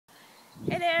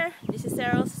Hey there, this is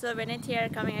Ceryl, Bennett here,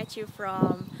 coming at you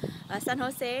from San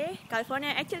Jose, California.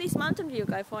 Actually, it's Mountain View,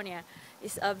 California.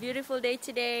 It's a beautiful day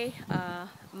today.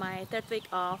 My third week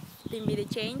of Team Be the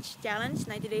Change Challenge,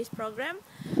 90 days program,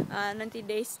 90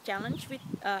 days challenge with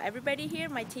everybody here,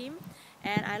 my team.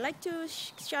 And I like to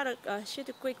shoot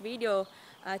a quick video.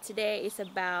 Today is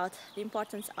about the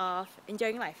importance of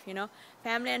enjoying life.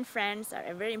 Family and friends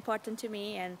are very important to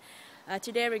me, and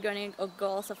today we're going to go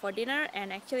also for dinner,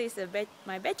 and actually it's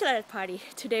my bachelorette party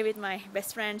today with my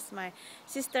best friends, my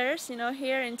sisters,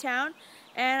 here in town.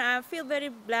 And I feel very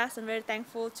blessed and very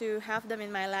thankful to have them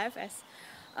in my life, as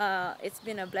it's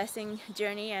been a blessing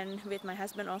journey, and with my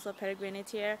husband also, Peregrine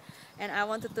here. And I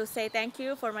wanted to say thank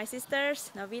you for my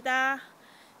sisters, Novita,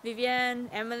 Vivian,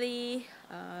 Emily,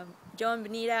 Joan,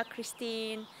 Benita,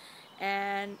 Christine,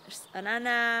 and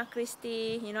Anana,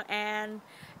 Christy, and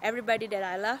everybody that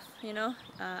I love.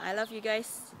 I love you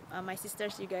guys, my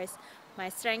sisters, you guys, my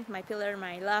strength, my pillar,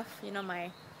 my love,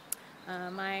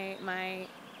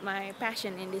 my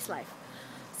passion in this life.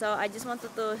 So I just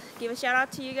wanted to give a shout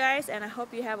out to you guys, and I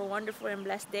hope you have a wonderful and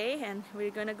blessed day. And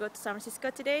we're gonna go to San Francisco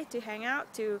today to hang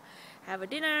out, to have a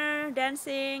dinner,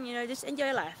 dancing, just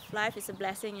enjoy life. Life is a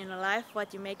blessing, life,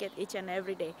 what you make it each and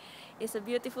every day. It's a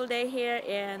beautiful day here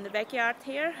in the backyard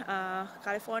here,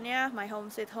 California, my home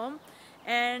sweet home.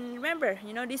 And remember,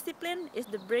 discipline is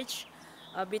the bridge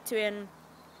between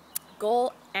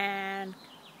goal and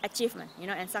achievement,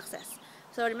 and success.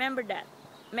 So remember that.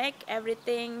 Make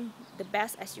everything the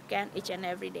best as you can each and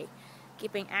every day.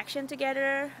 Keeping action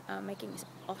together,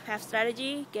 have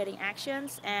strategy, getting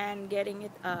actions, and getting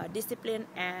it discipline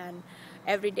and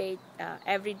everyday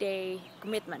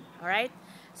commitment. All right.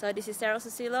 So this is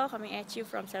Ceryl coming at you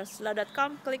from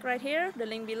cerylsusilo.com. Click right here, the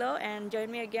link below, and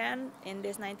join me again in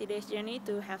this 90 days journey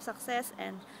to have success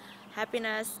and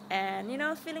happiness and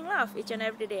feeling love each and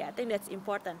every day. I think that's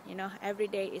important. Every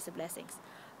day is a blessing.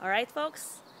 All right,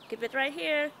 folks. Keep it right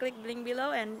here. Click the link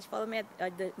below and follow me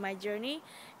at my journey.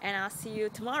 And I'll see you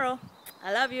tomorrow.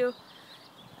 I love you.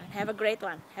 And have a great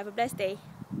one. Have a blessed day.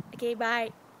 Okay,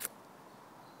 bye.